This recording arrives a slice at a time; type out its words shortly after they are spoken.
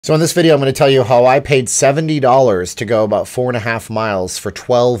So in this video, I'm going to tell you how I paid $70 to go about 4.5 miles for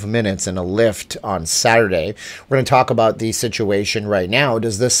 12 minutes in a Lyft on Saturday. We're going to talk about the situation right now.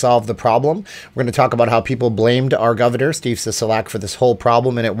 Does this solve the problem? We're going to talk about how people blamed our governor, Steve Sisolak, for this whole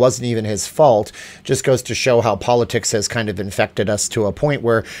problem, and it wasn't even his fault. Just goes to show how politics has kind of infected us to a point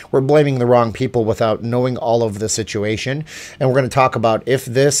where we're blaming the wrong people without knowing all of the situation. And we're going to talk about if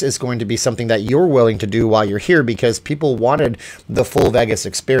this is going to be something that you're willing to do while you're here, because people wanted the full Vegas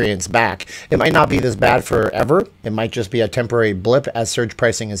experience back. It might not be this bad forever. It might just be a temporary blip as surge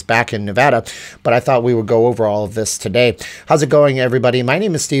pricing is back in Nevada, but I thought we would go over all of this today. How's it going, everybody? My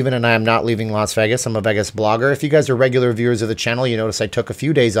name is Steven and I am not leaving Las Vegas. I'm a Vegas blogger. If you guys are regular viewers of the channel, you notice I took a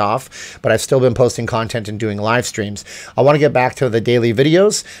few days off, but I've still been posting content and doing live streams. I want to get back to the daily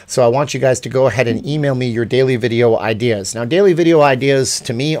videos, so I want you guys to go ahead and email me your daily video ideas. Now, daily video ideas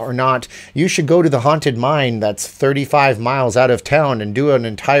to me are not, you should go to the haunted mine that's 35 miles out of town and do an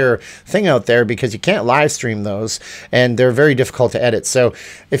entire thing out there, because you can't live stream those and they're very difficult to edit. So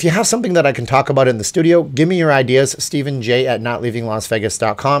if you have something that I can talk about in the studio, give me your ideas. Stephen J at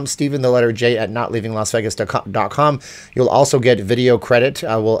notleavinglasvegas.com. Stephen, the letter J at notleavinglasvegas.com. You'll also get video credit.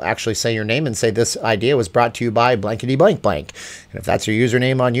 I will actually say your name and say this idea was brought to you by blankety blank blank. And if that's your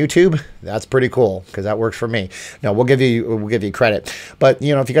username on YouTube, that's pretty cool, because that works for me. Now we'll give you credit. But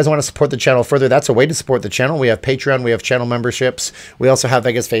you know, if you guys want to support the channel further, that's a way to support the channel. We have Patreon, we have channel memberships. We also have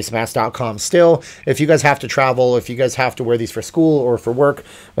VegasFaceMask.com. Still, if you guys have to travel, if you guys have to wear these for school or for work,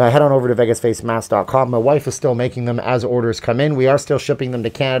 head on over to VegasFaceMask.com. My wife is still making them as orders come in. We are still shipping them to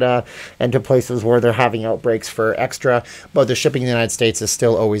Canada and to places where they're having outbreaks for extra, but the shipping in the United States is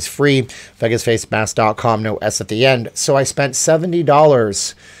still always free. VegasFaceMask.com, no S at the end. So I spent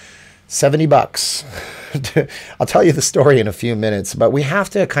 $70, 70 bucks. I'll tell you the story in a few minutes, but we have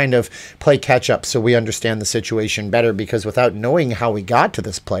to kind of play catch up so we understand the situation better, because without knowing how we got to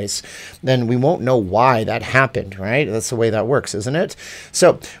this place, then we won't know why that happened, right? That's the way that works, isn't it?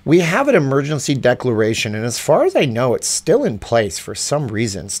 So we have an emergency declaration, and as far as I know, it's still in place for some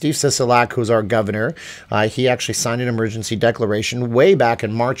reason. Steve Sisolak, who's our governor, he actually signed an emergency declaration way back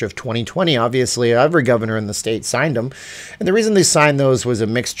in March of 2020. Obviously, every governor in the state signed them, and the reason they signed those was a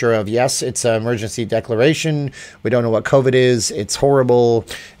mixture of, yes, it's an emergency declaration, we don't know what COVID is, it's horrible,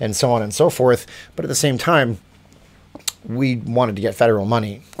 and so on and so forth. But at the same time, we wanted to get federal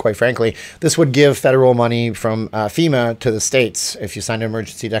money, quite frankly. This would give federal money from FEMA to the states. If you sign an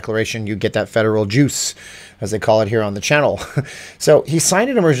emergency declaration, you get that federal juice, as they call it here on the channel. So he signed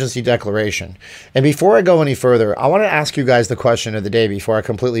an emergency declaration. And before I go any further, I want to ask you guys the question of the day before I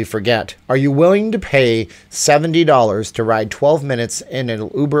completely forget. Are you willing to pay $70 to ride 12 minutes in an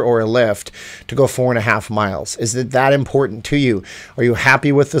Uber or a Lyft to go 4.5 miles? Is it that important to you? Are you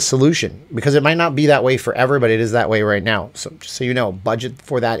happy with the solution? Because it might not be that way forever, but it is that way right now. So just so you know, budget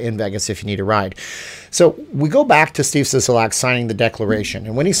for that in Vegas if you need a ride. So we go back to Steve Sisolak signing the declaration.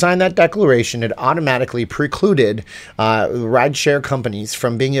 And when he signed that declaration, it automatically precluded rideshare companies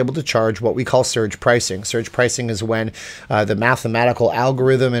from being able to charge what we call surge pricing. Surge pricing is when the mathematical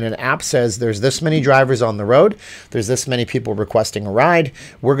algorithm in an app says there's this many drivers on the road, there's this many people requesting a ride,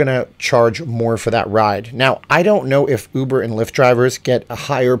 we're going to charge more for that ride. Now, I don't know if Uber and Lyft drivers get a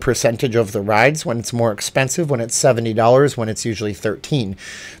higher percentage of the rides when it's more expensive, when it's $70, when it's usually $13.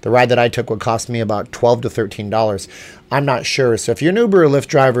 The ride that I took would cost me about $12 to $13. I'm not sure. So if you're an Uber or Lyft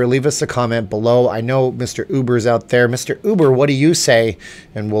driver, leave us a comment below. I know Mr. Uber's out there. Mr. Uber, what do you say?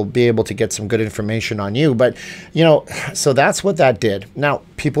 And we'll be able to get some good information on you. But, you know, so that's what that did. Now,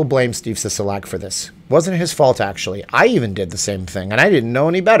 people blame Steve Sisolak for this. Wasn't his fault, actually. I even did the same thing, and I didn't know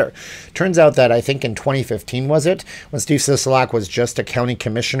any better. Turns out that I think in 2015, was it, when Steve Sisolak was just a county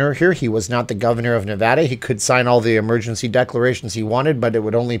commissioner here, he was not the governor of Nevada. He could sign all the emergency declarations he wanted, but it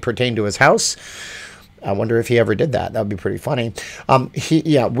would only pertain to his house. I wonder if he ever did that. That would be pretty funny.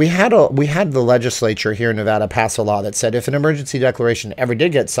 We had the legislature here in Nevada pass a law that said if an emergency declaration ever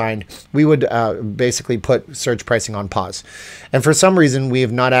did get signed, we would basically put surge pricing on pause. And for some reason, we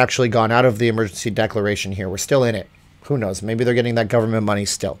have not actually gone out of the emergency declaration here. We're still in it. Who knows? Maybe they're getting that government money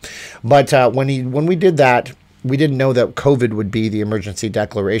still. But when we did that, we didn't know that COVID would be the emergency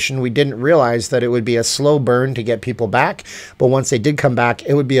declaration. We didn't realize that it would be a slow burn to get people back. But once they did come back,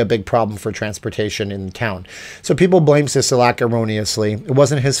 it would be a big problem for transportation in the town. So people blame Sisolak erroneously. It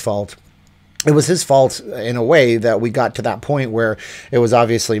wasn't his fault. it was his fault in a way that we got to that point where it was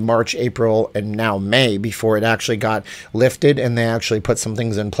obviously March, April, and now May before it actually got lifted, and they actually put some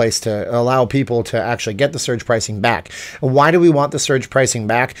things in place to allow people to actually get the surge pricing back. And why do we want the surge pricing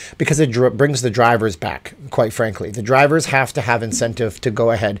back? Because it brings the drivers back, quite frankly. The drivers have to have incentive to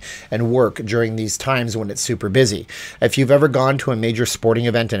go ahead and work during these times when it's super busy. If you've ever gone to a major sporting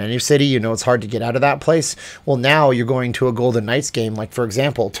event in any city, you know it's hard to get out of that place. Well, now you're going to a Golden Knights game, like for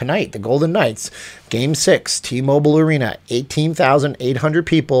example, tonight, the Golden Knights. Game 6, T-Mobile Arena, 18,800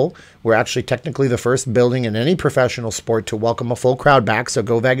 people. We're actually technically the first building in any professional sport to welcome a full crowd back. So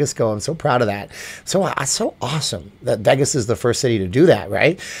go Vegas, go. I'm so proud of that. So awesome that Vegas is the first city to do that,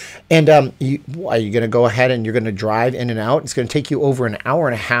 right? And are you going to go ahead and you're going to drive in and out? It's going to take you over an hour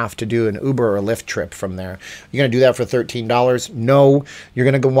and a half to do an Uber or Lyft trip from there. You're going to do that for $13? No, you're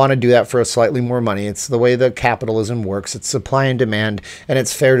going to want to do that for a slightly more money. It's the way that capitalism works. It's supply and demand, and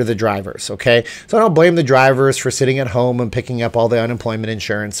it's fair to the drivers, okay? So I don't blame the drivers for sitting at home and picking up all the unemployment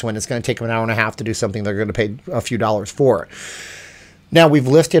insurance when it's going to take them an hour and a half to do something they're going to pay a few dollars for. Now, we've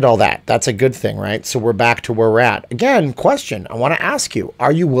lifted all that. That's a good thing, right? So we're back to where we're at. Again, question I want to ask you,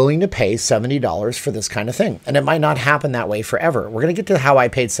 are you willing to pay $70 for this kind of thing? And it might not happen that way forever. We're going to get to how I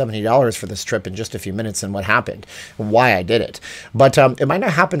paid $70 for this trip in just a few minutes and what happened and why I did it. But it might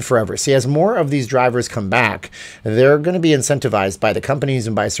not happen forever. See, as more of these drivers come back, they're going to be incentivized by the companies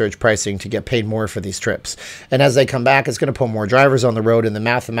and by surge pricing to get paid more for these trips. And as they come back, it's going to put more drivers on the road, and the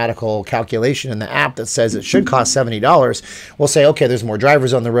mathematical calculation in the app that says it should cost $70 will say, okay, there's more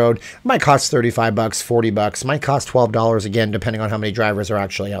drivers on the road. It might cost $35, $40, might cost $12 again, depending on how many drivers are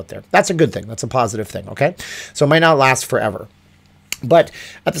actually out there. That's a good thing. That's a positive thing, okay? So it might not last forever. But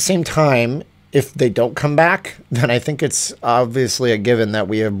at the same time, if they don't come back, then I think it's obviously a given that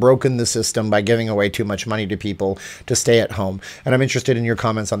we have broken the system by giving away too much money to people to stay at home. And I'm interested in your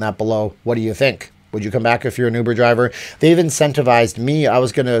comments on that below. What do you think? Would you come back if you're an Uber driver? They've incentivized me. I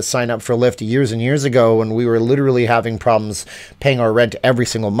was going to sign up for Lyft years and years ago when we were literally having problems paying our rent every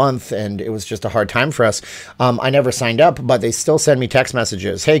single month, and it was just a hard time for us. I never signed up, but they still send me text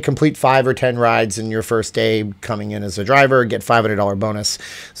messages. Hey, complete 5 or 10 rides in your first day coming in as a driver, get $500 bonus.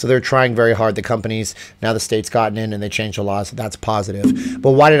 So they're trying very hard, the companies. Now the state's gotten in and they changed the laws. That's positive.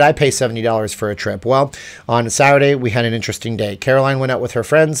 But why did I pay $70 for a trip? Well, on Saturday, we had an interesting day. Caroline went out with her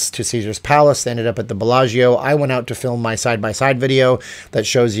friends to Caesar's Palace. They ended up at the Bellagio. I went out to film my side-by-side video that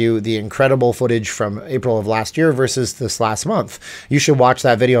shows you the incredible footage from April of last year versus this last month. You should watch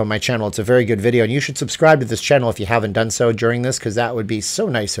that video on my channel. It's a very good video, and you should subscribe to this channel if you haven't done so during this, because that would be so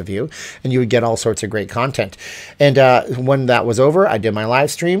nice of you, and you would get all sorts of great content. And when that was over, I did my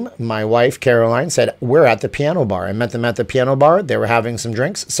live stream. My wife, Caroline, said, we're at the piano bar. I met them at the piano bar. They were having some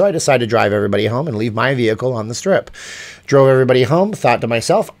drinks, so I decided to drive everybody home and leave my vehicle on the strip. Drove everybody home, thought to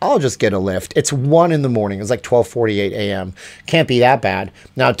myself, I'll just get a Lyft. It's 1 in the morning. It's like 12:48 a.m. Can't be that bad.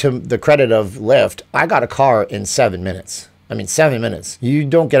 Now, to the credit of Lyft, I got a car in 7 minutes. I mean, 7 minutes. You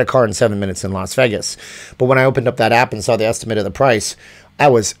don't get a car in 7 minutes in Las Vegas. But when I opened up that app and saw the estimate of the price, I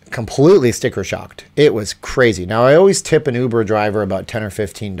was completely sticker shocked. It was crazy. Now, I always tip an Uber driver about $10 or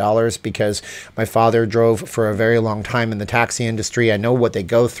 $15 because my father drove for a very long time in the taxi industry. I know what they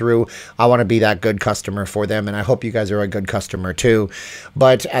go through. I want to be that good customer for them, and I hope you guys are a good customer too.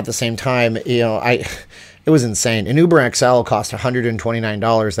 But at the same time, you know, it was insane. An Uber XL cost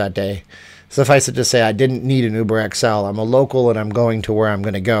 $129 that day. Suffice it to say, I didn't need an Uber XL. I'm a local and I'm going to where I'm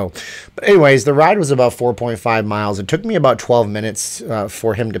going to go. But anyways, the ride was about 4.5 miles. It took me about 12 minutes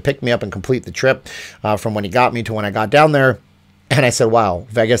for him to pick me up and complete the trip from when he got me to when I got down there. And I said, wow,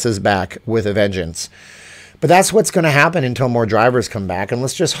 Vegas is back with a vengeance. But that's what's going to happen until more drivers come back. And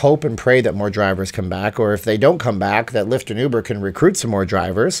let's just hope and pray that more drivers come back. Or if they don't come back, that Lyft and Uber can recruit some more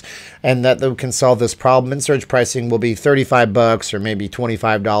drivers and that they can solve this problem. And surge pricing will be $35 or maybe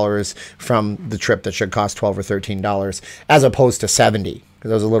 $25 from the trip that should cost $12 or $13 as opposed to $70.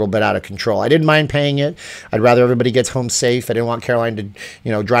 Because I was a little bit out of control. I didn't mind paying it. I'd rather everybody gets home safe. I didn't want Caroline to,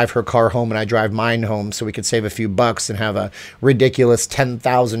 you know, drive her car home and I drive mine home so we could save a few bucks and have a ridiculous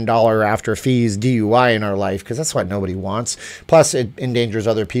 $10,000 after fees DUI in our life, because that's what nobody wants. Plus, it endangers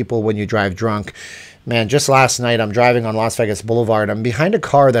other people when you drive drunk. Man, just last night, I'm driving on Las Vegas Boulevard. I'm behind a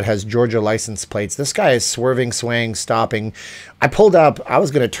car that has Georgia license plates. This guy is swerving, swaying, stopping. I pulled up. I was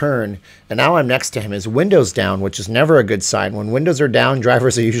going to turn, and now I'm next to him. His window's down, which is never a good sign. When windows are down,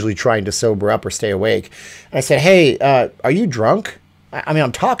 drivers are usually trying to sober up or stay awake. And I said, hey, are you drunk? I mean,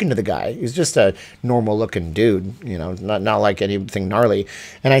 I'm talking to the guy. He's just a normal looking dude, you know, not like anything gnarly.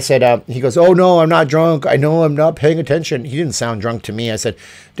 And I said, he goes, oh no, I'm not drunk. I know I'm not paying attention. He didn't sound drunk to me. I said,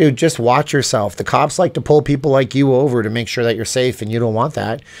 dude, just watch yourself. The cops like to pull people like you over to make sure that you're safe, and you don't want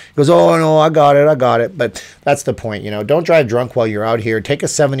that. He goes, oh no, I got it. But that's the point, you know, don't drive drunk while you're out here. Take a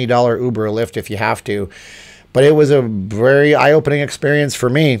 $70 Uber or Lyft if you have to. But it was a very eye-opening experience for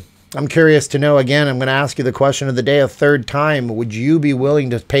me. I'm curious to know, again, I'm going to ask you the question of the day a third time. Would you be willing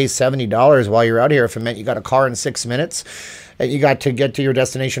to pay $70 while you're out here if it meant you got a car in 6 minutes and you got to get to your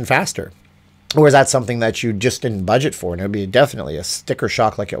destination faster? Or is that something that you just didn't budget for? And it would be definitely a sticker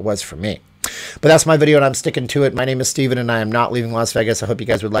shock like it was for me. But that's my video, and I'm sticking to it. My name is Steven, and I am not leaving Las Vegas. I hope you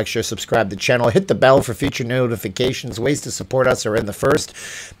guys would like, share, subscribe to the channel. Hit the bell for future notifications. Ways to support us are in the first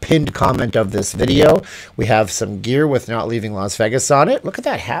pinned comment of this video. We have some gear with Not Leaving Las Vegas on it. Look at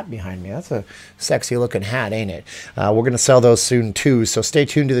that hat behind me. That's a sexy looking hat, ain't it? We're going to sell those soon too, so stay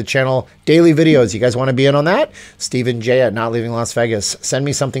tuned to the channel. Daily videos. You guys want to be in on that? Steven J at Not Leaving Las Vegas. Send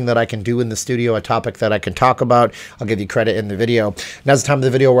me something that I can do in the studio, a topic that I can talk about. I'll give you credit in the video. Now's the time of the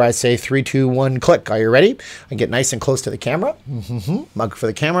video where I say 3, 2, 1, click. Are you ready? I get nice and close to the camera. Mug for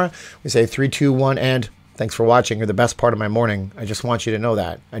the camera. We say 3, 2, 1, and thanks for watching. You're the best part of my morning. I just want you to know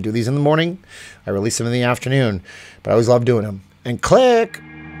that. I do these in the morning. I release them in the afternoon, but I always love doing them. And click.